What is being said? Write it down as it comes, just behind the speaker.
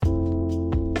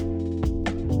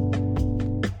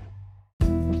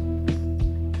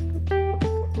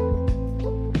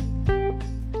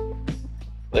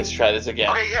Let's try this again.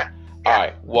 Okay, yeah. All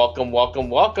right. Welcome.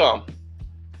 All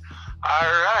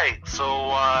right. So,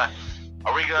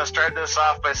 are we gonna start this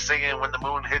off by singing "When the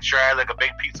Moon Hits Your Eye Like a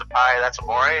Big Pizza Pie"? That's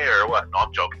Amore, or what? No,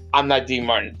 I'm joking. I'm not Dean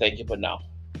Martin. Thank you, but no.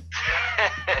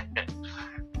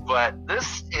 But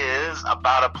this is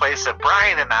about a place that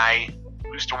Brian and I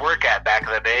used to work at back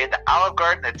in the day, the Olive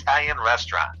Garden Italian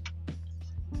Restaurant.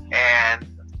 And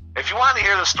if you want to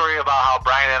hear the story about how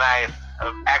Brian and I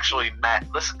have actually met,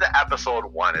 listen to episode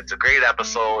 1. It's a great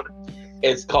episode.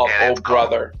 It's called Old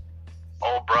Brother.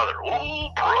 Old Brother.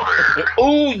 Old Brother.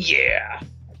 Oh yeah.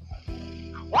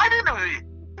 Why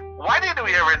didn't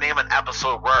we ever name an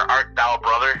episode "Where Art Thou,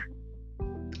 Brother"?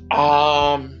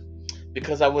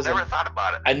 Because I wasn't. Never thought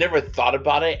about it. I never thought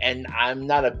about it, and I'm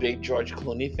not a big George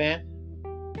Clooney fan.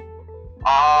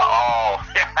 Oh,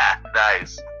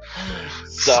 nice.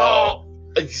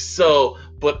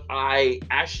 But I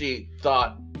actually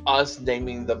thought us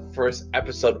naming the first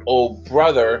episode "Old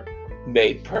Brother"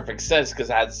 made perfect sense because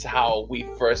that's how we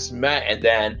first met, and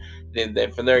then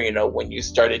from there, when you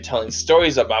started telling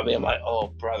stories about me, I'm like, oh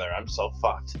brother, I'm so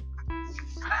fucked.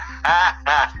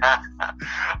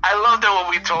 I loved it when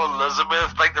we told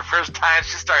Elizabeth, like the first time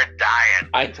she started dying.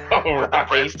 I know, right? The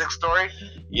breadstick story.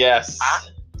 Yes,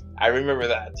 I remember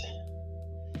that.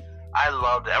 I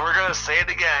loved it. And we're gonna say it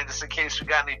again, just in case we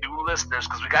got any new listeners,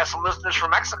 because we got some listeners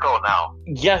from Mexico now.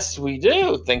 Yes, we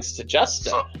do. Thanks to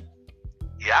Justin.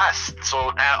 Yes. So,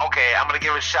 okay, I'm gonna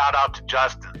give a shout out to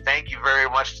Justin. Thank you very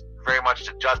much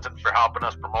to Justin for helping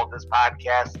us promote this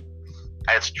podcast.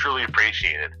 It's truly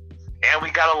appreciated. And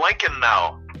we got a Lincoln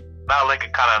now. Not a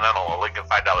Lincoln Continental, a Lincoln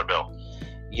 $5 bill.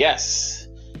 Yes,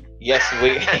 yes,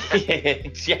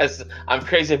 I'm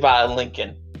crazy about a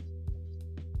Lincoln.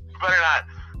 Better not.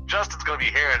 Justin's going to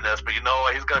be hearing this, but you know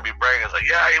what? He's going to be bragging. It's like,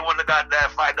 yeah, he wouldn't have gotten that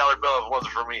 $5 bill if it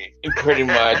wasn't for me. Pretty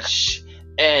much.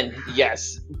 And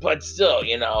yes, but still,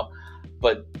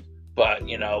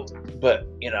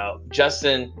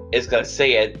 Justin is going to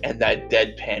say it in that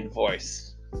deadpan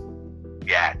voice.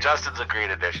 Yeah, Justin's a great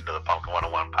addition to the Pumpkin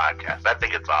 101 podcast. I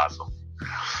think it's awesome.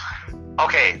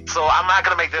 Okay, so I'm not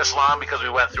going to make this long because we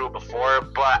went through it before,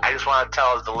 but I just want to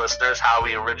tell the listeners how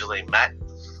we originally met.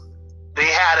 They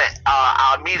had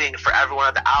a meeting for everyone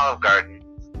at the Olive Garden,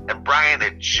 and Brian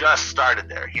had just started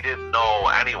there. He didn't know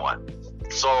anyone.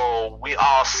 So we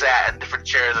all sat in different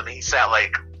chairs, and he sat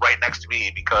like right next to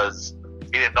me because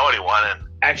he didn't know anyone. And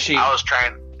actually, I was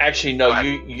trying... Actually, no,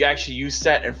 you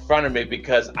sat in front of me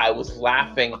because I was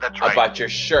laughing about your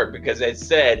shirt because it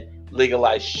said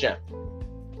legalized shimp.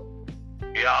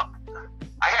 Yeah,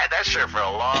 I had that shirt for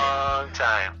a long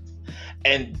time.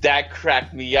 And that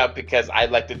cracked me up because I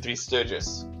like the Three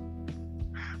Stooges.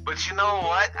 But you know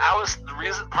what? Part of the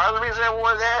reason I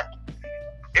wore that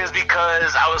is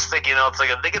because I was thinking, it's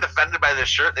like if they get offended by this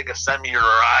shirt, they can send me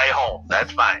right home.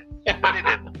 That's fine. But they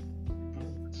didn't.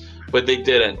 But they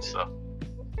didn't. So.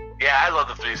 Yeah, I love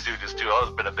the Three Stooges too. I've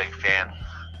always been a big fan.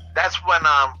 That's when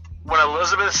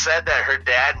Elizabeth said that her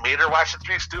dad made her watch the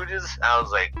Three Stooges. I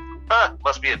was like,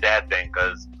 must be a dad thing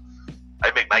because I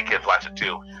make my kids watch it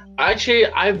too. Actually,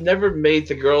 I've never made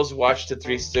the girls watch the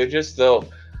Three Stooges, though.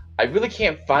 I really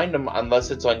can't find them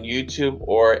unless it's on YouTube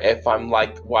or if I'm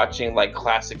like watching like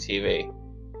classic TV.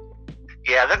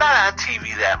 Yeah, they're not on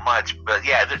TV that much, but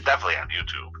yeah, they're definitely on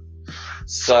YouTube.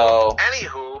 So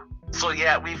anywho. So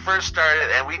yeah, we first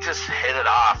started and we just hit it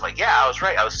off. Like, yeah, I was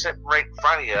right. I was sitting right in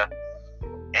front of you,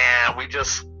 and we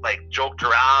just like joked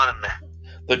around. And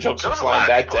the jokes were flying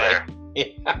that day.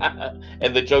 Yeah.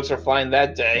 And the jokes were flying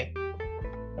that day.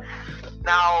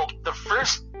 Now, the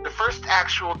first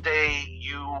actual day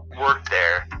you worked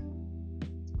there,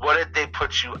 what did they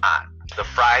put you on? The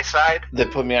fry side? They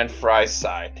put me on fry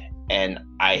side, and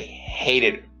I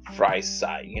hated fry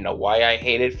side. You know why I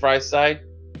hated fry side?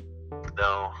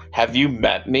 No. Have you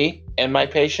met me and my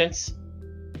patience?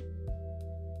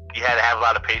 You had to have a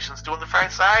lot of patience doing the fry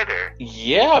side, or?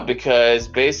 Yeah, because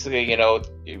basically,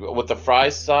 with the fry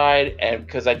side, and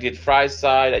because I did fry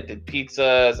side, I did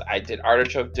pizzas, I did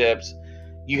artichoke dips,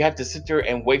 you have to sit there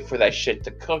and wait for that shit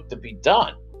to cook to be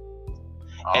done.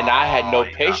 And I had no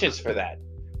patience for that.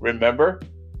 Remember?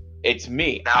 It's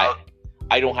me. Now,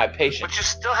 I don't have patience. But you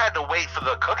still had to wait for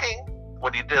the cooking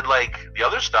when you did like the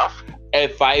other stuff.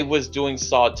 If I was doing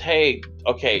saute,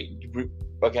 okay,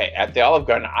 at the Olive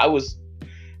Garden,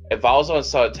 if I was on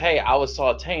saute, I was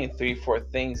sauteing 3-4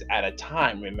 things at a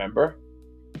time, remember?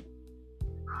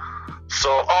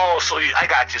 I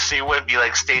got you. So you wouldn't be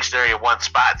like stationary in one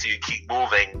spot, so you keep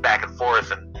moving back and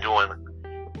forth and doing.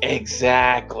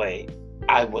 Exactly.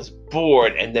 I was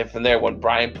bored, and then from there, when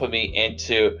Brian put me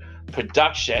into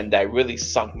production that really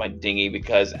sunk my dinghy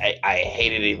because I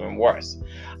hated it even worse.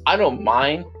 I don't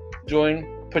mind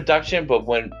doing production, but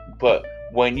when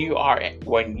you are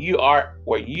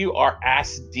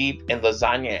ass deep in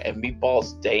lasagna and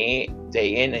meatballs day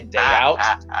in and day out,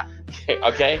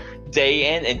 okay,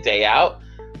 day in and day out,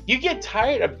 you get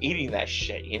tired of eating that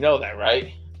shit. You know that,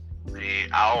 right?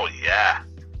 Oh yeah,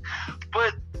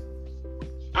 but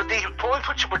they only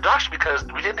put you in production because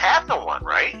we didn't have no one,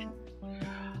 right?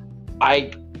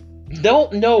 I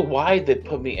don't know why they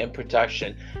put me in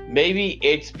production. Maybe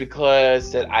it's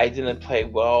because that I didn't play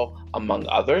well among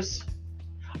others.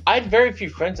 I had very few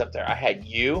friends up there. I had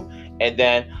you, and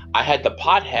then I had the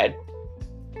pothead.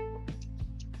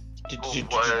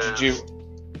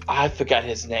 I forgot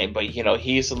his name, but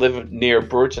he used to live near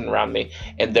Burton around me.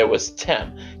 And there was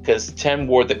Tim, because Tim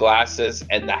wore the glasses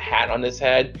and the hat on his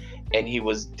head, and he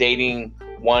was dating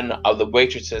one of the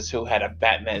waitresses who had a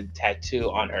Batman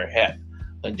tattoo on her hip.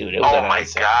 And dude, it was oh my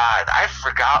god, I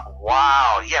forgot.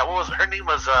 Wow, yeah, what was her name?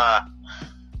 Was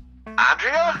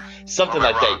Andrea? Something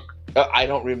like that. I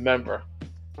don't remember.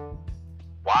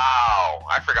 Wow,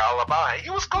 I forgot all about it.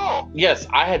 He was cool. Yes,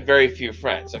 I had very few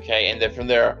friends. Okay, and then from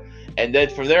there,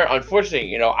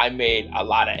 unfortunately, I made a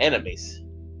lot of enemies.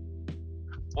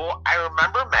 Well, I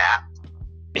remember Matt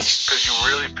because you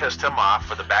really pissed him off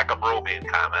for the backup Rogaine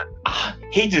comment.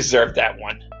 He deserved that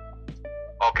one.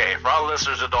 Okay, for all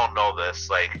listeners who don't know this,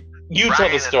 like you tell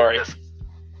the story.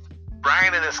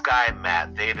 Brian and this guy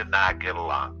Matt, they did not get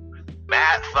along.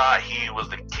 Matt thought he was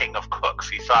the king of cooks.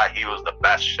 He thought he was the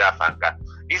best chef on God.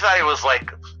 He thought he was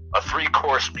like a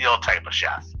 3-course meal type of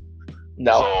chef.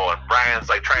 No. So and Brian's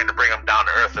like trying to bring him down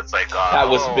to earth. It's like, that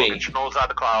was me. Get your nose out of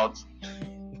the clouds.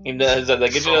 It's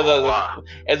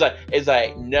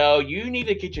like, no, you need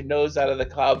to get your nose out of the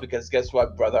cloud because guess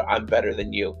what, brother? I'm better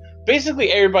than you.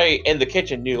 Basically, everybody in the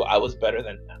kitchen knew I was better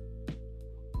than him.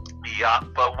 Yeah,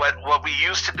 but what we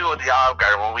used to do at the Olive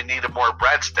Garden when we needed more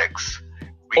breadsticks,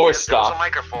 or there stuff. was a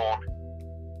microphone.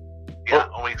 Yeah,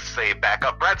 and we say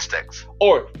backup breadsticks.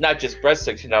 Or not just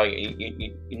breadsticks, you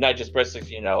not just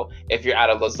breadsticks, if you're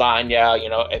out of lasagna,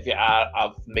 if you're out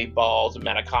of meatballs,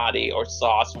 manicotti, or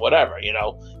sauce, whatever, you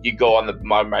go on the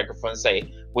microphone and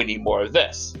say, we need more of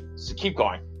this. So keep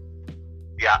going.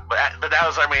 Yeah, but that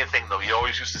was our main thing, though. We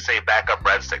always used to say backup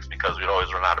breadsticks because we'd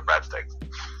always run out of breadsticks.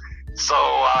 So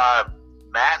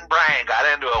Matt and Brian got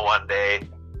into it one day,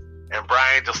 and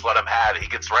Brian just let him have it. He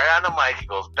gets right on the mic. He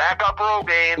goes, back up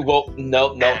Rogaine. Well,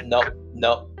 no.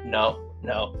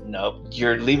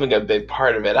 You're leaving a big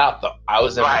part of it out, though. I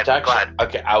was in production. Go ahead.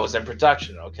 Okay, I was in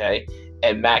production, okay?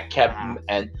 And Matt kept,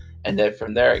 and then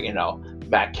from there,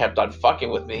 Matt kept on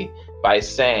fucking with me by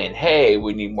saying, hey,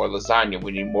 we need more lasagna.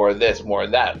 We need more of this, more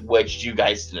of that, which you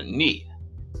guys didn't need.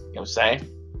 You know what I'm saying?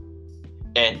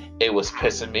 And it was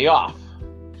pissing me off.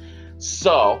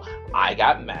 So I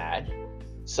got mad.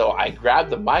 So I grabbed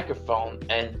the microphone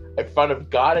and in front of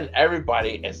God and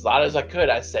everybody, as loud as I could,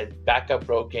 I said, back up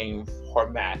Rogaine for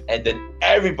Matt. And then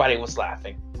everybody was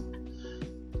laughing,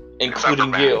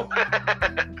 including you.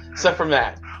 Except for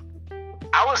Matt.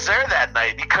 I was there that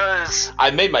night because...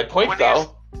 I made my point,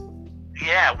 though.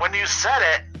 Yeah, when you said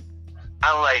it,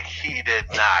 I'm like, he did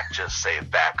not just say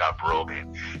back up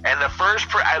Rogaine. And the first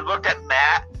I looked at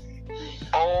Matt.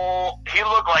 Oh, he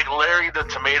looked like Larry the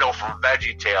Tomato from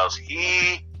VeggieTales.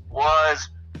 He was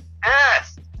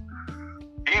pissed.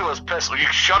 He was pissed.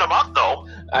 You shut him up, though.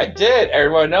 I did.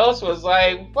 Everyone else was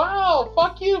like, wow,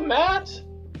 fuck you, Matt.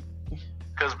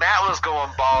 Because Matt was going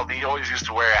bald. He always used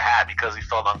to wear a hat because he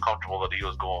felt uncomfortable that he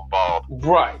was going bald.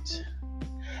 Right.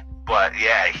 But,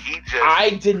 yeah, he just...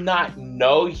 I did not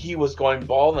know he was going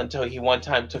bald until he one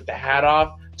time took the hat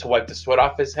off to wipe the sweat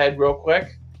off his head real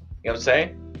quick. You know what I'm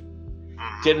saying?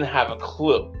 Didn't have a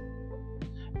clue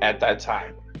at that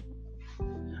time.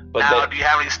 But now, do you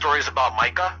have any stories about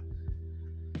Micah?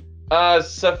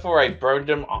 Except for I burned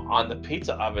him on the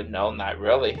pizza oven. No, not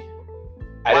really.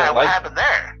 What happened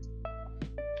there?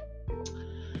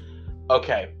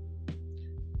 Okay.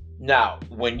 Now,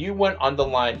 when you went on the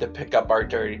line to pick up our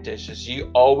dirty dishes,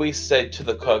 you always said to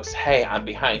the cooks, hey, I'm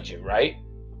behind you, right?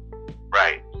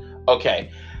 Right. Okay.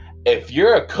 If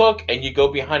you're a cook and you go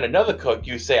behind another cook,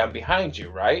 you say, I'm behind you,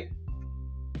 right?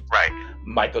 Right.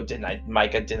 Micah did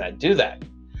not do that.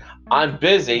 I'm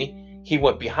busy. He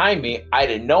went behind me. I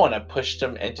didn't know, and I pushed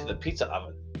him into the pizza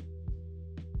oven.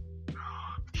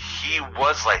 He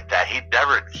was like that.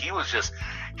 He was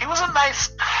a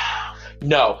nice...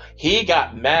 No, he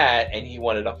got mad and he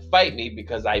wanted to fight me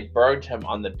because I burned him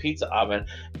on the pizza oven.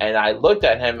 And I looked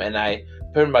at him and I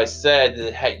pretty much said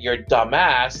that your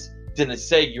dumbass didn't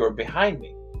say you were behind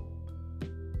me.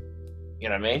 You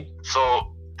know what I mean?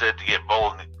 So Did you get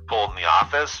pulled in the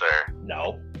office, or?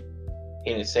 No.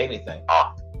 He didn't say anything.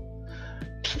 Oh.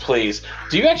 Please.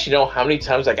 Do you actually know how many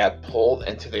times I got pulled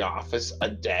into the office a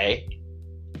day?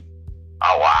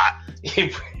 A lot.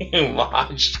 Pretty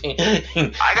much.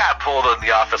 I got pulled in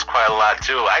the office quite a lot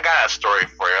too. I got a story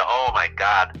for you. Oh my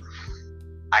God.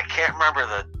 I can't remember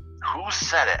who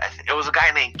said it. I think it was a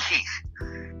guy named Keith.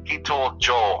 He told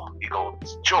Joel, he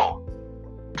goes, Joel,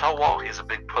 tell Walt he's a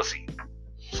big pussy.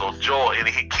 So Joel, and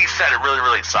Keith said it really,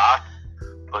 really soft,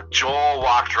 but Joel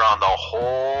walked around the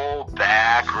whole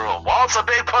back room. Walt's a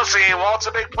big pussy. Walt's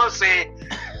a big pussy.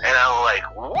 And I'm like,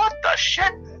 what the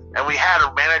shit? And we had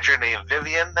a manager named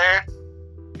Vivian there,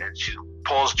 and she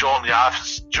pulls Joel in the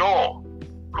office. Joel,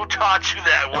 who taught you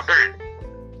that word?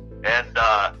 And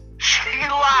she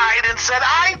lied and said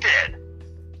I did.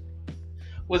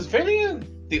 Was Vivian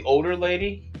the older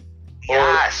lady?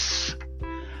 Yes.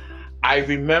 I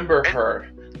remember her.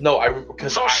 No, I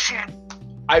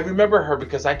remember her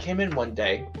because I came in one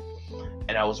day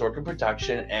and I was working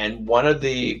production, and one of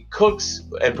the cooks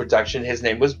in production, his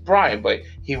name was Brian, but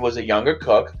he was a younger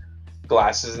cook,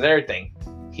 glasses and everything.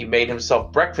 He made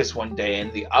himself breakfast one day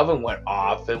and the oven went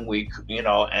off, and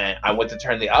and I went to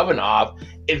turn the oven off,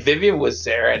 and Vivian was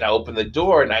there, and I opened the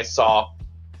door and I saw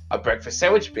a breakfast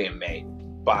sandwich being made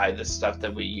by the stuff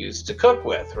that we used to cook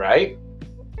with, right?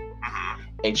 Mm-hmm.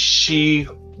 And she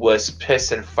was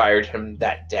pissed and fired him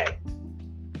that day.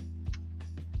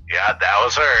 Yeah, that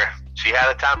was her. She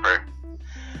had a temper.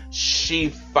 She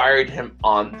fired him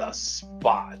on the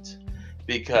spot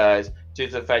because due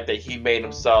to the fact that he made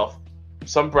himself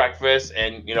some breakfast,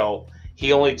 and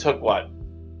he only took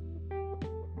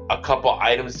a couple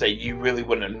items that you really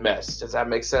wouldn't have missed. Does that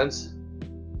make sense?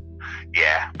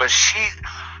 Yeah, but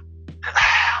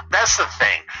that's the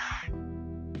thing.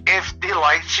 If they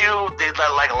liked you, they'd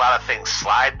let a lot of things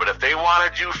slide, but if they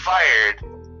wanted you fired,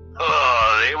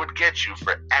 they would get you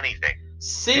for anything.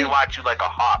 They'd watch you like a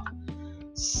hawk.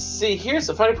 See, here's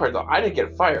the funny part though. I didn't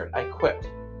get fired. I quit.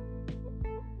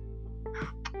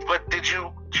 But did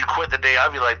you quit the day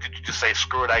of? Did you just say,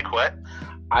 screw it, I quit?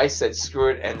 I said screw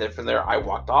it, and then from there I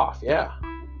walked off, yeah.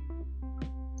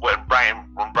 When Brian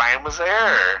was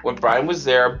there? Or? When Brian was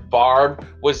there, Barb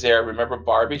was there. Remember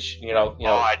Barbie? Oh,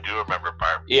 I do remember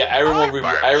Barbie. Yeah,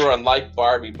 everyone liked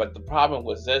Barbie, but the problem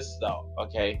was this, though.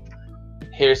 Okay,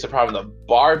 here's the problem: though.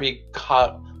 Barbie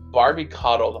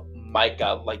coddled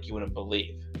Micah like you wouldn't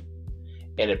believe,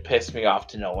 and it pissed me off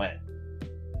to no end.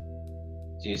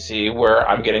 Do you see where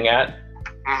I'm getting at?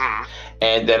 Mm-hmm.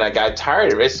 And then I got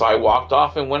tired of it, so I walked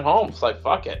off and went home. It's like,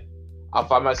 fuck it, I'll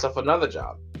find myself another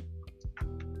job.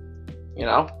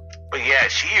 But yeah,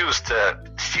 she used to.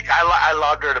 I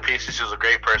loved her to pieces. She was a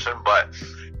great person, but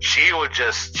she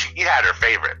had her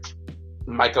favorites.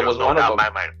 Micah was one of them.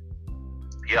 My mind.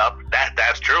 Yep,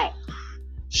 that's true.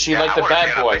 She liked the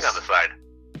bad boys. On the side.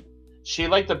 She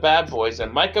liked the bad boys,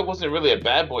 and Micah wasn't really a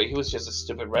bad boy. He was just a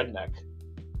stupid redneck.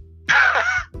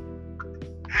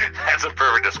 That's a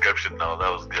perfect description, though.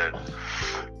 That was good.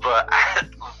 But I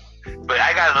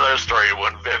got another story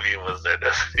when Vivian was there.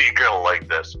 You're gonna like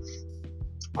this.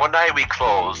 One night we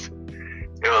closed.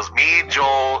 It was me,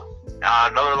 Joel,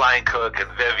 another line cook,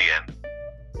 and Vivian.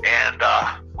 And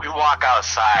we walk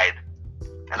outside,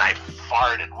 and I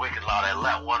farted wicked loud. I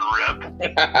let one rip.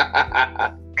 And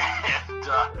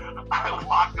I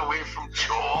walked away from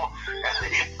Joel,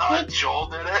 and they thought Joel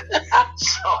did it.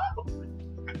 So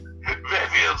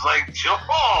Vivian's like,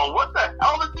 Joel, what the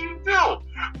hell did you do?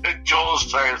 And Joel's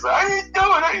trying to say, I didn't do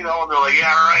it, and they're like,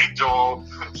 yeah, right, Joel.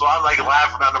 So I'm like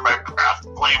laughing under my breath,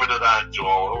 blaming it on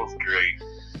Joel. It was great.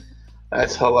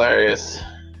 That's hilarious.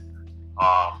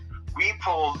 We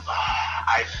pulled,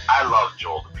 I love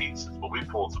Joel to pieces, but we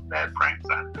pulled some bad pranks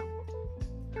on him.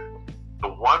 The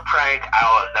one prank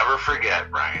I'll never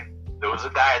forget, Brian, there was a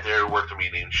guy there who worked with me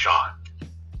named Sean.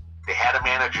 They had a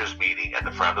manager's meeting at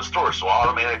the front of the store, so all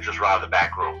the managers were out of the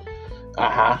back room.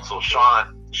 Uh-huh. So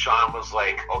Sean was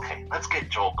like, okay, let's get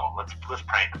Joel going. Let's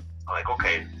prank him. I'm like,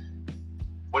 okay,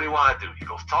 what do you want to do? He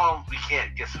goes, tell him he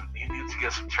needs to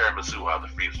get some tiramisu out of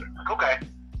the freezer. I'm like, okay.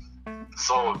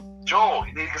 So, Joel,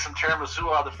 you need to get some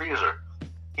tiramisu out of the freezer.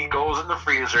 He goes in the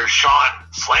freezer. Sean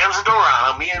slams the door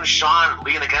on him. Me and Sean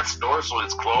lean against the door so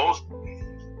it's closed.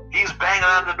 He's banging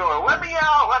on the door. Let me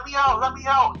out, let me out, let me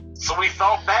out. So we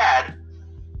felt bad.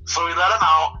 So we let him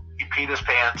out. He peed his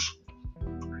pants.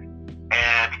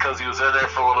 And because he was in there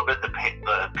for a little bit, the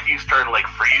pee started to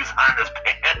freeze on his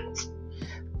pants.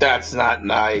 That's not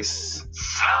nice.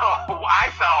 So I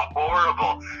felt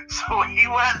horrible. So he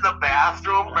went in the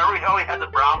bathroom. Remember how he had the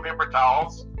brown paper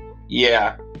towels?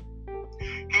 Yeah.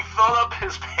 He filled up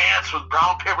his pants with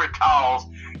brown paper towels,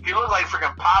 he looked like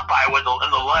freaking Popeye with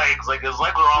in the legs. Like his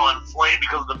legs were all inflamed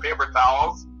because of the paper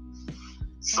towels.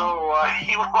 So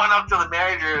he went up to the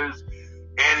managers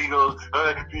and he goes,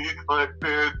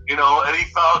 you know, and he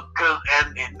felt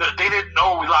and they didn't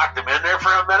know we locked him in there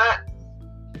for a minute.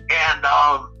 And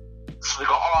so they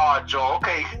go, oh, Joe,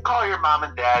 okay, you can call your mom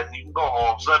and dad and you can go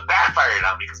home. So it backfired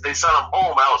on me because they sent him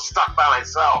home and I was stuck by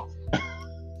myself.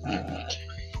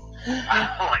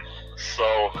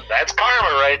 So that's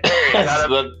karma right there. You gotta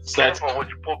be careful when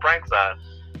you pull pranks on.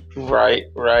 Right.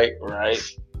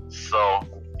 So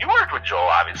you worked with Joe,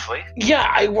 obviously.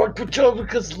 Yeah, I worked with Joe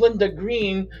because Linda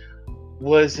Green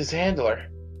was his handler.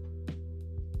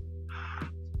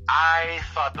 I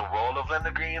thought the role of Linda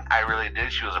Green, I really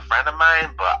did. She was a friend of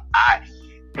mine, but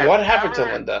What happened to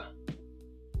Linda?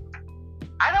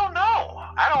 I don't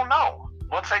know.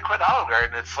 Once I quit Olive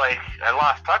Garden, it's like I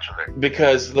lost touch with her.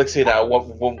 Because, let's see now,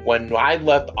 when I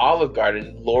left Olive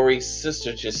Garden, Lori's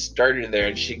sister just started there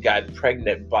and she got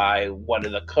pregnant by one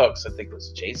of the cooks. I think it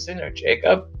was Jason or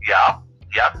Jacob.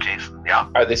 Yep, Jason, yep.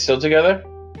 Are they still together?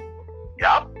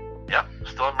 Yep,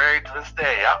 still married to this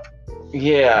day, yep.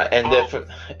 Yeah, and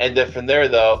then from there,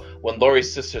 though, when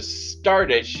Lori's sister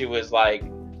started, she was like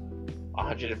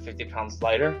 150 pounds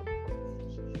lighter.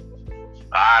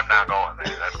 I'm not going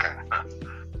there.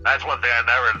 That's one thing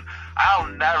I'll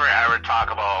never ever talk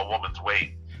about a woman's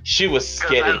weight. She was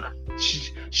skinny.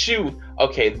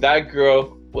 Okay, that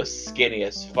girl was skinny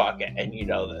as fuck, and you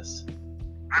know this.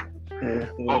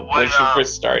 When she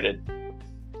first started.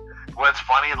 What's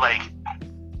funny, like,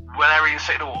 whenever you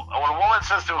say when a woman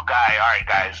says to a guy, all right,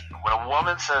 guys, when a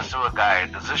woman says to a guy,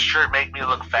 does this shirt make me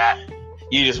look fat?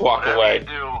 You just walk away. You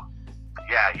do.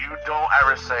 Yeah, you don't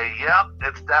ever say, yep,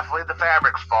 it's definitely the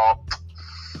fabric's fault.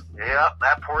 Yep,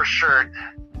 that poor shirt.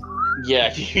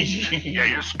 Yeah. Yeah,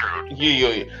 you're screwed.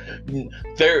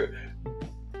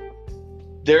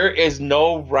 There is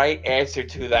no right answer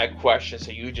to that question,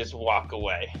 so you just walk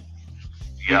away.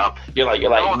 Yep. You're like,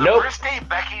 no, the nope. first day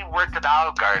Becky worked at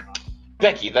Olive Garden.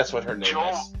 Becky, that's what her name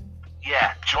is.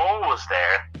 Yeah, Joel was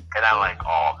there, and I'm like,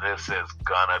 oh, this is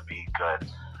gonna be good.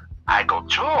 I go,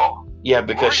 Joel. Yeah,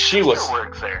 because she was.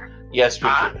 Works there. Yes,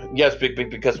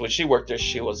 because when she worked there,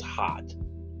 she was hot.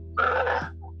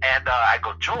 And I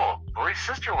go, Joel, Lori's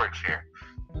sister works here.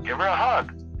 Give her a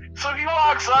hug. So he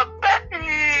walks up, Becky,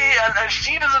 and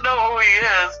she doesn't know who he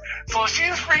is. So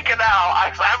she's freaking out.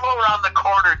 I'm around the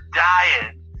corner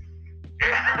dying.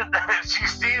 And she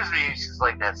sees me, and she's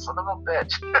like, that son of a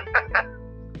bitch.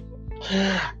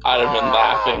 I'd have been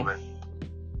laughing. Man.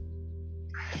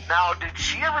 Now, did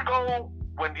she ever go,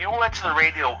 when you went to the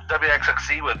radio,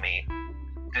 WXXC with me,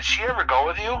 did she ever go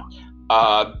with you?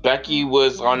 Becky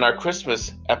was on our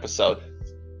Christmas episode.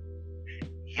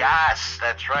 Yes,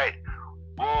 that's right.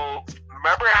 Well,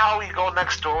 remember how we go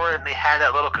next door and they had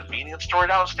that little convenience store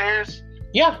downstairs?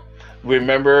 Yeah.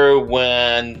 Remember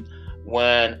when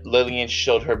Lillian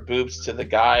showed her boobs to the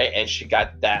guy and she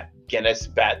got that Guinness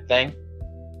bat thing?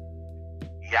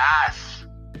 Yes,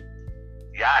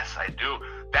 I do.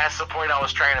 That's the point I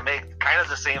was trying to make. Kind of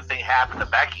the same thing happened to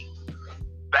Becky.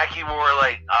 Becky wore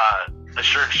like the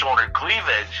shirt showing her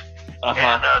cleavage,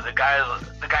 and the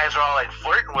guys are all like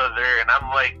flirting with her, and I'm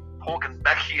like poking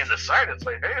Becky in the side. It's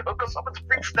like, hey, hook us up with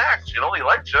free snacks. You know, he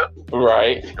likes you.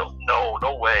 Right. She goes, no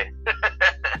way.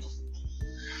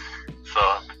 So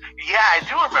yeah, I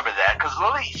do remember that because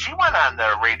Lily, she went on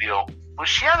the radio. Was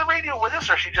she on the radio with us,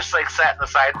 or she just like sat in the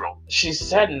side room? She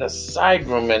sat in the side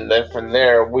room, and then from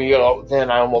there, then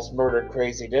I almost murdered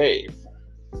Crazy Dave.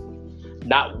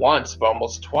 Not once, but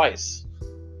almost twice.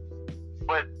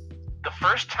 But the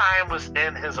first time was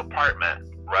in his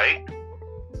apartment, right?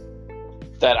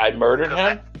 That I murdered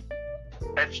him?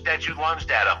 That you lunged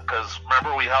at him, because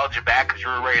remember we held you back because you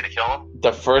were ready to kill him?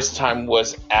 The first time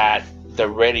was at the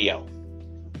radio.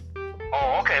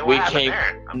 Oh, okay. What happened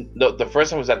there? No, the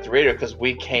first time was at the radio because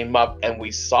we came up and we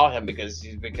saw him because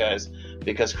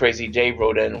Crazy Dave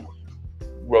rode in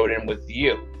with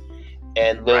you,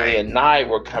 and Lily and I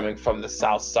were coming from the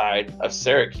south side of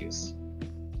Syracuse.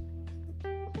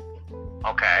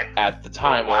 Okay. At the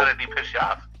time, why did he piss you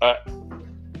off?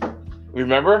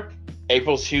 Remember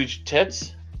April's huge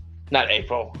tits? Not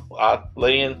April.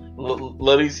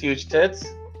 Lily's huge tits.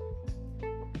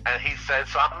 And he said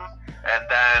something, and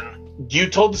then. You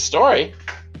told the story.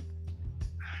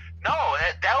 No,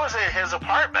 that was in his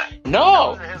apartment.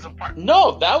 No. That was in his apartment.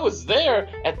 No, that was there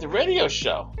at the radio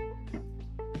show.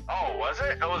 Oh, was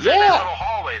it? It was in that little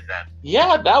hallway then.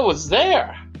 Yeah, that was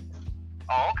there.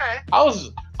 Oh, okay.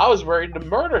 I was ready to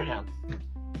murder him.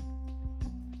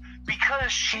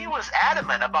 Because she was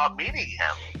adamant about meeting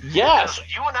him. Yes.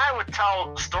 Because you and I would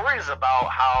tell stories about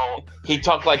how he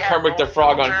talked like Kermit the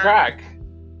Frog on crack.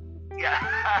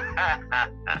 Yeah.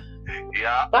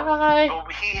 Yeah. Bye.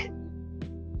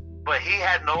 But he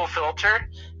had no filter.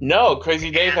 No,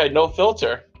 Crazy Dave had no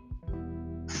filter.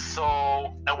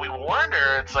 So, and we warned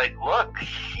her. It's like, look,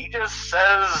 he just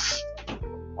says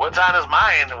what's on his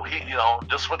mind.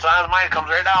 Just what's on his mind comes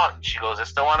right out. And she goes, I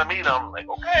still want to meet him. I'm like,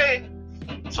 okay.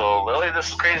 So, Lily, this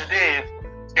is Crazy Dave.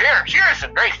 Here's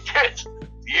some great tits.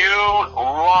 You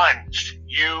lunged.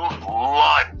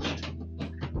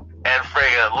 And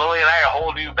friggin' Lily and I are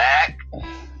holding you back.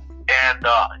 And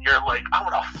you're like, I'm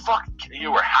gonna fucking kill you.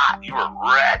 You were hot. You were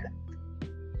red.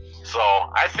 So,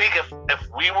 I think if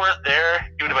we weren't there,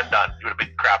 you would have been done. You would have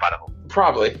beat the crap out of him.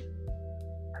 Probably.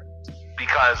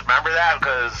 Because, remember that?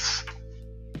 Because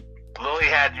Lily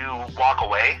had you walk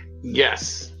away.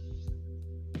 Yes.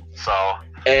 So...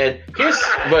 And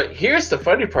here's the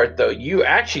funny part, though. You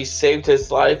actually saved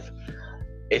his life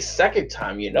a second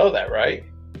time. You know that, right?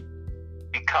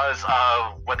 Because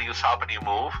of when he was helping you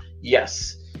move?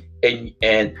 Yes. And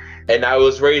I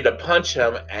was ready to punch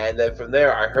him, and then from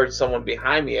there I heard someone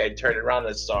behind me. I turned around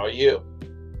and saw you.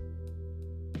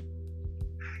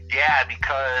 Yeah,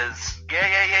 because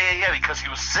because he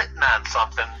was sitting on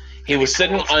something. He was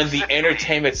sitting on the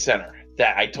entertainment center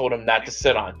that I told him not to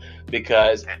sit on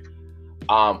because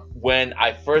when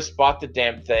I first bought the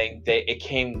damn thing, it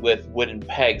came with wooden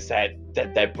pegs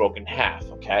that broke in half.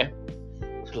 Okay,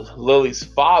 Lily's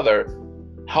father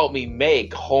helped me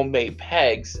make homemade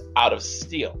pegs out of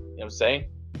steel. You know what I'm saying?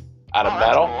 Out of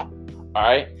metal. Cool. All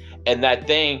right, and that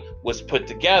thing was put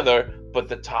together, but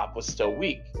the top was still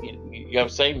weak. You know what I'm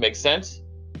saying? Makes sense?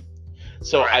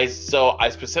 So right. I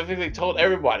specifically told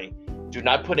everybody, do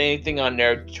not put anything on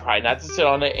there. Try not to sit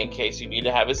on it in case you need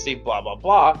to have a seat, blah, blah,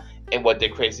 blah. And what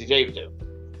did Crazy Dave do?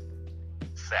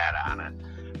 Sat on it.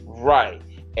 Right.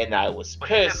 And I was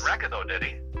pissed. He didn't wreck it though, did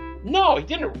he? No, he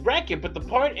didn't wreck it. But the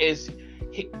part is,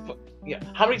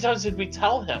 how many times did we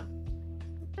tell him?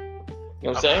 You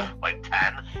know what I'm saying? Like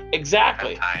 10?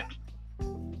 Exactly. 10 times.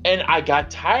 And I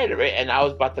got tired of it, and I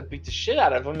was about to beat the shit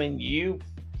out of him, and you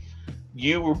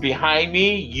were behind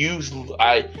me. You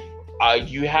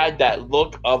had that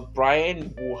look of,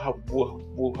 Brian,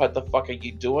 what the fuck are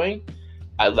you doing?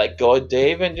 I let go of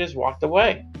Dave and just walked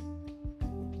away.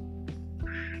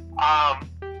 I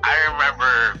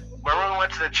remember we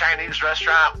went to the Chinese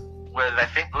restaurant with, I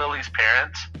think, Lily's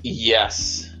parents.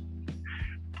 Yes.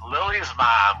 Lily's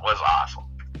mom was awesome.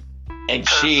 And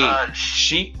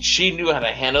she knew how to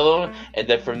handle him. And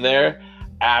then from there,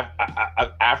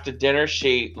 after dinner,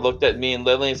 she looked at me and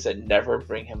Lily and said, never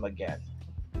bring him again.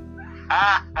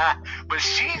 But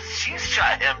she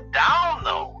shut him down,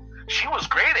 though. She was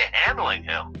great at handling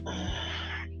him.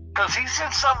 Because he said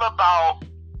something about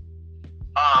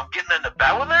getting into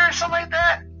bed with her or something like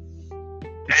that.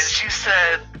 And she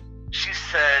said,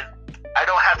 I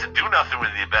don't have to do nothing with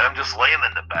you, bed. I'm just laying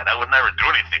in the bed. I would never do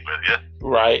anything with you.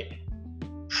 Right.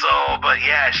 So, but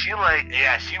yeah, she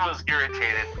was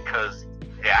irritated because,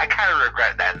 I kind of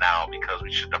regret that now because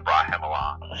we shouldn't have brought him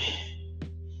along.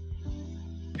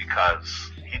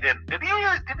 Because he didn't. Did he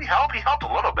help? He helped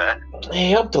a little bit.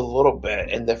 He helped a little bit,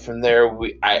 and then from there,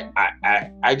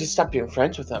 I just stopped being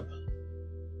friends with him.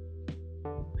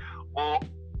 Well,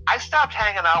 I stopped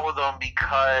hanging out with him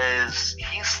because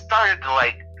he started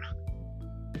to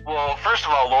well, first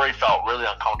of all, Lori felt really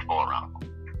uncomfortable around him.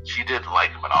 She didn't like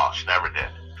him at all. She never did.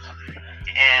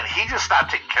 And he just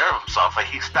stopped taking care of himself. Like,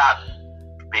 he stopped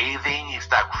bathing, he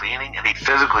stopped cleaning, and he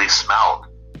physically smelled.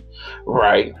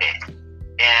 Right.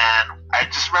 And I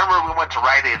just remember we went to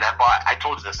Rite Aid and I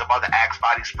told you this, I bought the Axe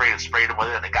body spray and sprayed him with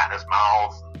it, and it got in his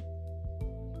mouth.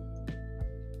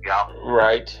 Yeah.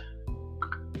 Right.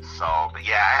 So, but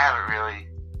yeah, I haven't really.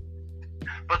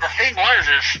 But the thing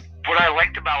is what I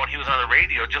liked about when he was on the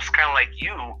radio, just kind of like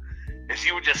you, is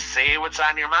you would just say what's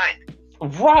on your mind.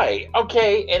 Right.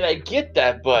 Okay, and I get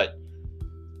that, but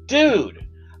dude,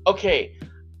 okay,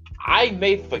 I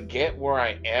may forget where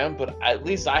I am, but at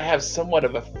least I have somewhat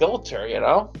of a filter, you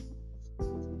know?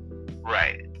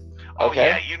 Right. Oh, okay.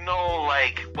 Yeah, you know,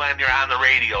 like, when you're on the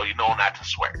radio, you know not to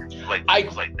swear. Like,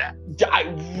 things like that.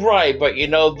 Right, but,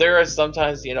 there are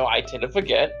sometimes, I tend to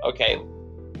forget. Okay,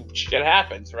 shit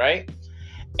happens, right?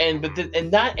 And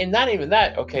not even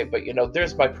that, okay, but,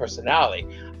 there's my personality.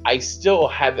 I still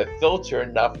have a filter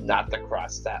enough not to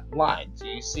cross that line. Do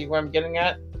you see where I'm getting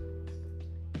at?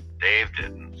 Dave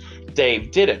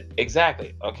didn't.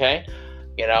 Exactly, okay?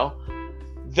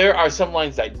 There are some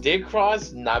lines I did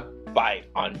cross, not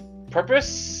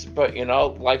purpose, but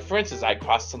like for instance, I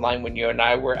crossed the line when you and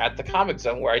I were at the Comic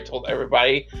Zone where I told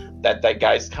everybody that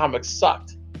guy's comics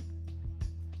sucked.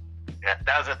 Yeah,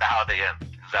 that was at the Holiday Inn.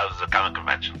 That was the comic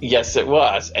convention. Yes, it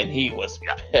was, and he was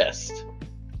pissed.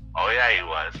 Oh yeah, he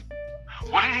was.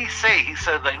 What did he say? He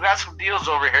said, like, we got some deals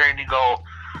over here, and you go,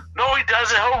 no, he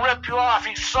doesn't. He'll rip you off.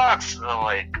 He sucks. And I'm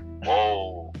like,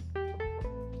 whoa.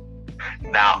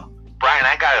 Now, Brian,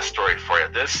 I got a story for you.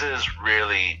 This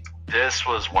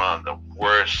was one of the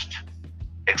worst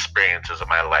experiences of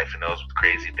my life, and it was with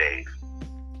Crazy Dave.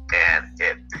 And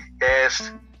it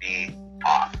pissed me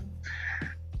off.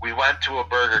 We went to a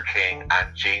Burger King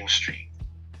on James Street.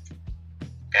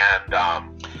 And,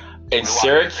 in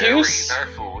Syracuse? We're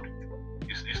eating our food.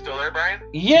 You still there, Brian?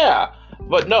 Yeah,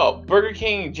 but no, Burger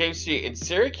King, James Street in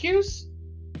Syracuse?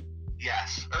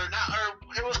 Yes. Or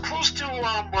it was close to,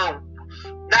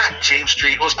 not James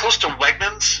Street. It was close to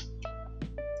Wegmans.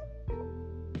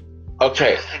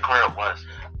 Okay. I think where it was.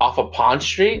 Off of Pond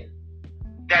Street?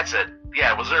 That's it.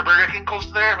 Yeah, was there a Burger King close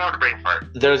to there? I'm having a brain fart.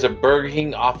 There's a Burger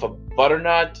King off of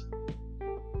Butternut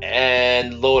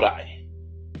and Lodi.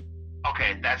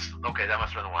 Okay, that must have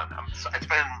been the one. It's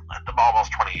been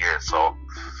almost 20 years, so.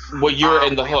 Well, you were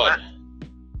in the hood.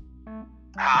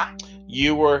 Huh?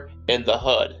 You were in the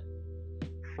hood.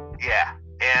 Yeah,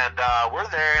 and we're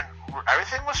there, and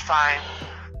everything was fine.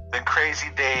 Then Crazy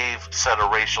Dave said a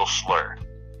racial slur.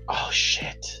 Oh,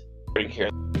 shit. Bring here.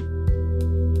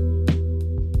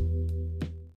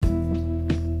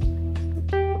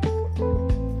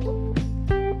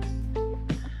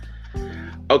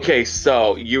 Okay,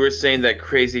 so you were saying that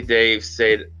Crazy Dave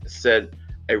said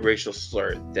a racial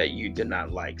slur that you did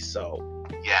not like. So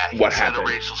yeah, he what said happened?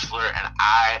 A racial slur, and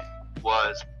I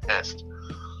was pissed.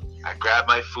 I grabbed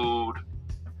my food,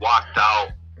 walked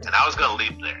out, and I was gonna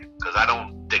leave there because I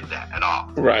don't dig that at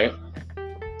all. Right.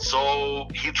 So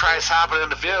he tries hopping in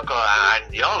the vehicle, and I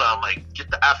yelled at him like, "Get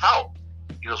the F out!"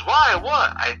 He goes, "Why?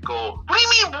 What?" I go, "What do you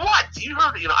mean what? You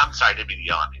heard? I'm sorry, I didn't mean to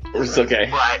yell at you." It's okay.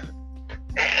 But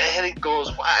and he goes,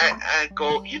 "Why?" I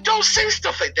go, "You don't say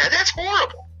stuff like that. That's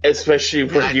horrible." Especially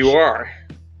where you are.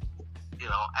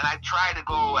 And I tried to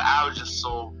go. I was just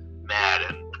so mad,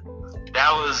 and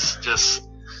that was just.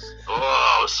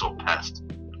 Oh, I was so pissed.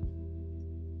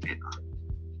 Yeah.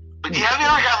 But have you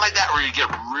ever gotten like that where you get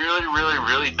really, really,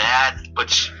 really mad,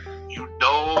 but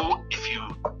if you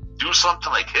do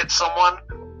something like hit someone,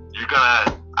 you're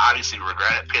gonna obviously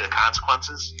regret it, pay the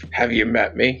consequences? Have you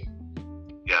met me?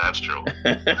 Yeah, that's true.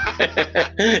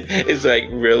 It's like,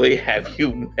 really? Have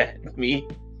you met me?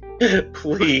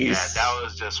 Please. Yeah, that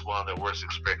was just one of the worst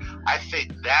experiences. I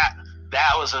think that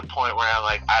was a point where I'm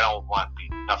like, I don't want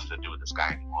nothing to do with this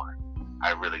guy anymore.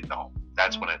 I really don't.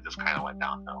 That's when it just kind of went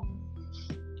downhill.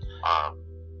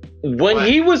 When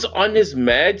he was on his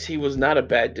meds, he was not a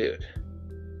bad dude.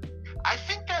 I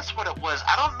think that's what it was.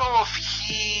 I don't know if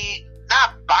he,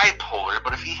 not bipolar,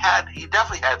 but if he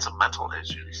definitely had some mental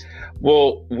issues.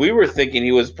 Well, we were thinking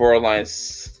he was borderline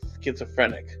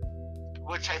schizophrenic.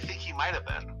 Which I think he might have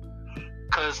been.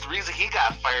 Because the reason he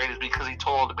got fired is because he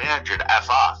told the manager to F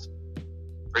off.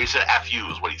 Or he said F you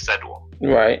is what he said to him.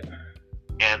 Right.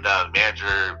 And the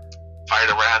manager fired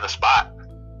him right on the spot.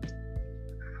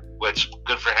 Which,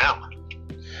 good for him.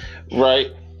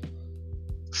 Right.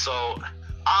 So,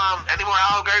 any more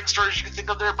Olive Garden stories you can think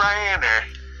of there, Brian? Or?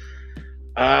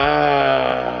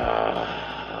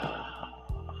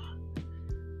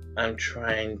 I'm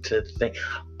trying to think.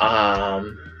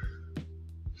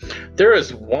 There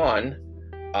is one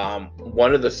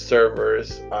of the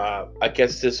servers, I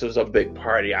guess this was a big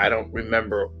party. I don't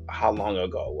remember how long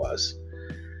ago it was.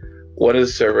 One of the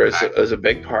servers, it was a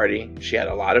big party. She had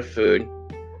a lot of food.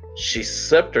 She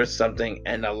slipped or something,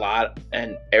 and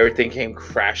everything came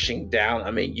crashing down.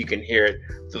 I mean, you can hear it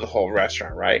through the whole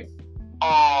restaurant, right?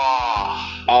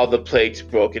 Oh. All the plates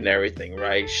broke and everything,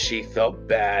 right? She felt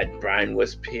bad. Brian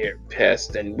was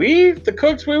pissed, and the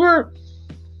cooks,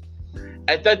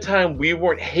 at that time, we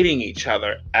weren't hitting each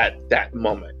other at that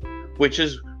moment, which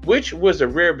was a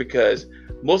rare because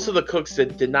most of the cooks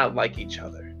did not like each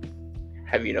other.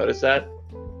 Have you noticed that?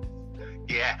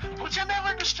 Yeah, which I never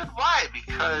understood why,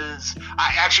 because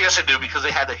yes I do, because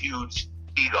they had a huge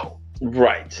ego.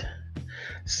 Right.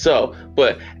 So,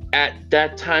 but at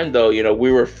that time though,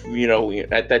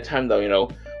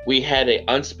 we had an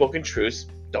unspoken truce.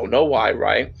 Don't know why,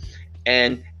 right?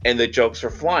 And the jokes were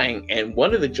flying. And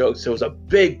one of the jokes, there was a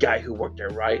big guy who worked there,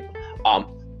 right?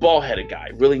 Bald-headed guy,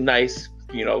 really nice,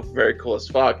 very cool as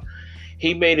fuck.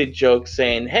 He made a joke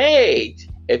saying, "Hey,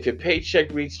 if your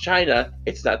paycheck reaches China,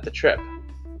 it's not the trip."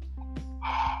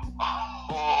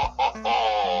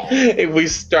 And we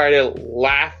started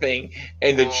laughing,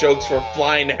 and the jokes were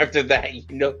flying after that. You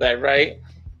know that, right?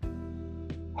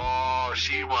 Oh,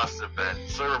 she must have been.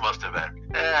 Server must have been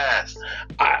pissed.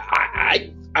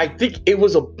 I think it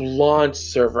was a blonde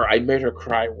server. I made her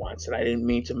cry once, and I didn't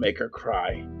mean to make her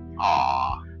cry.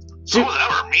 Aw. Some of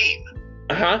them are mean.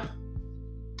 Huh?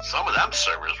 Some of them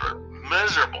servers were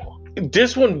miserable.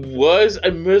 This one was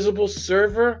a miserable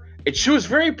server, and she was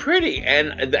very pretty.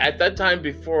 And at that time,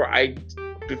 before I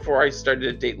started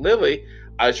to date Lily,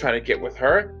 I was trying to get with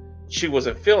her. She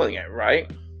wasn't feeling it,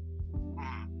 right?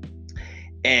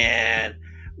 And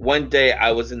one day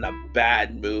I was in a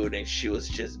bad mood, and she was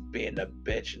just being a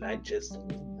bitch, and I just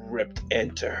ripped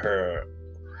into her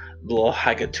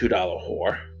like a $2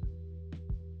 whore.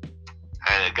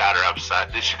 And it got her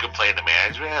upset. Did she complain to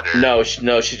management? Or?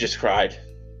 No, she just cried.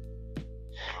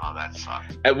 Oh, that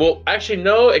sucks. And, well, actually,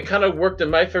 no, it kind of worked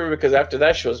in my favor because after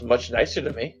that, she was much nicer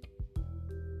to me.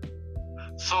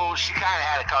 So she kind of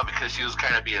had it come because she was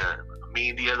kind of being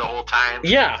mean to you the whole time?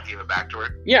 Yeah. You just gave it back to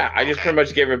her? Yeah, I just pretty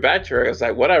much gave it back to her. I was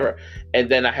like, whatever. And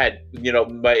then I had,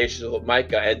 my issues with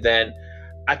Micah. And then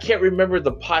I can't remember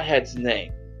the pothead's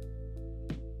name.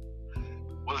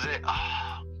 Was it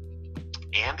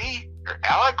Andy or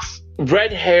Alex?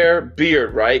 Red hair,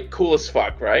 beard, right? Cool as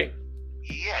fuck, right?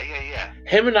 Yeah.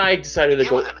 Him and I decided to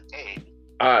go. With an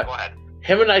A. Go ahead.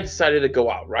 Him and I decided to go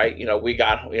out, right? We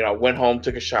got, went home,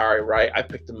 took a shower, right? I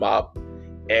picked him up,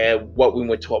 and we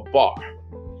went to a bar,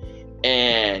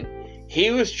 and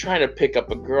he was trying to pick up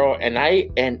a girl, and I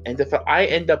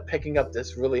end up picking up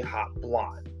this really hot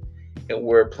blonde, and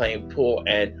we're playing pool,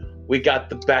 and we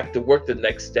got back to work the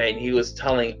next day, and he was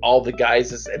telling all the guys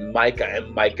this, and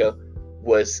Micah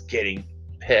was getting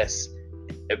pissed.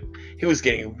 He was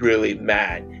getting really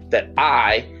mad that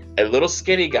I, a little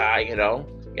skinny guy,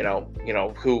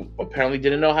 who apparently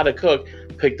didn't know how to cook,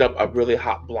 picked up a really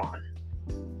hot blonde.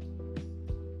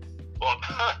 Well,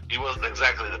 he wasn't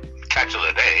exactly the catch of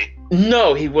the day.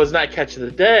 No, he was not catch of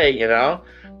the day,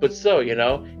 But so,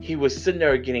 he was sitting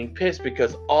there getting pissed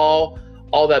because all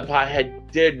that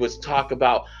pothead did was talk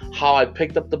about how I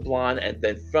picked up the blonde, and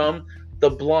then from the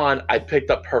blonde, I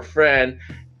picked up her friend,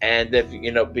 and if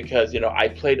because I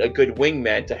played a good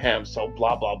wingman to him, so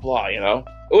blah blah blah.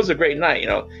 It was a great night.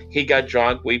 He got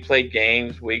drunk, we played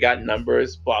games, we got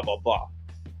numbers, blah blah blah.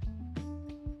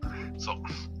 So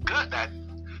good.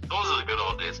 Those are the good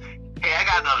old days. Hey, I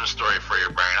got another story for you,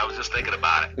 Brian. I was just thinking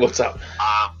about it. What's up?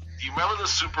 Do you remember the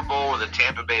Super Bowl where the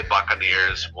Tampa Bay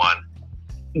Buccaneers won?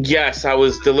 Yes, I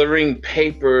was delivering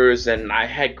papers, and I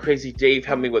had Crazy Dave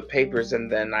help me with papers,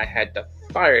 and then I had to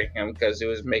fire him because he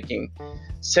was making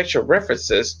sexual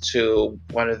references to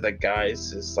one of the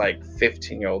guys'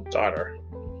 15-year-old daughter.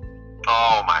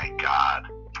 Oh my God.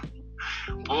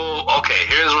 Well, okay,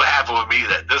 here's what happened with me.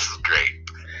 This is great.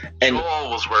 And Joel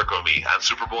was working with me on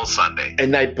Super Bowl Sunday.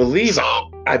 And I believe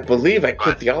I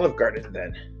quit the Olive Garden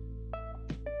then.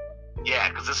 Yeah,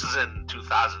 because this is in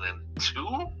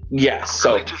 2002? Yeah,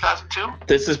 so 2002?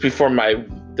 This is before my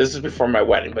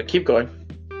wedding, but keep going.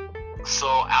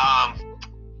 So,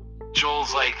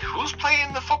 Joel's like, who's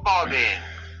playing the football game?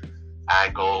 I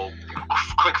go,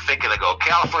 quick thinking, I go,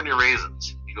 California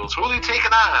Raisins. He goes, who are they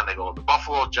taking on? I go, the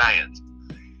Buffalo Giants.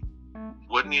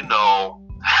 Wouldn't you know,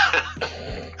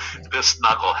 this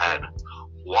knucklehead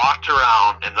walked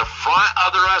around in the front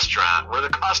of the restaurant where the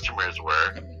customers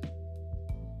were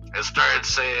and started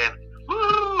saying,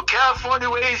 woo, California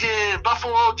Raisins,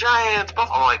 Buffalo Giants,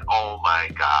 Buffalo. I'm like, oh my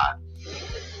God.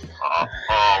 Oh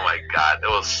my God, it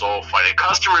was so funny.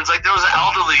 Customers, there was an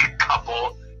elderly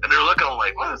couple, and they're looking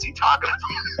like, what is he talking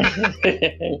about?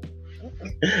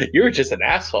 You were just an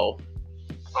asshole.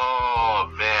 Oh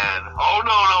man. Oh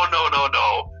no.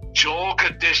 Joel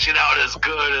could dish it out as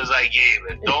good as I gave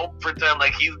it. Don't pretend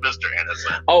like he's Mr.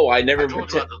 Innocent. Oh, I never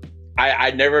pretend.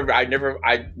 I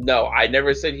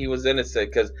never said he was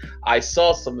innocent because I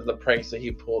saw some of the pranks that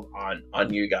he pulled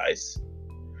on you guys.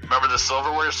 Remember the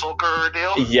silverware sulker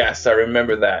deal? Yes, I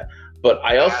remember that. But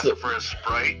I also for a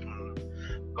Sprite.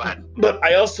 Go ahead. But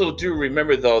I also do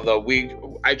remember though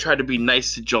I try to be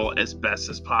nice to Joel as best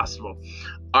as possible.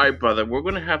 All right, brother, we're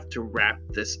gonna have to wrap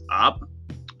this up,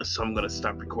 so I'm gonna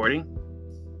stop recording.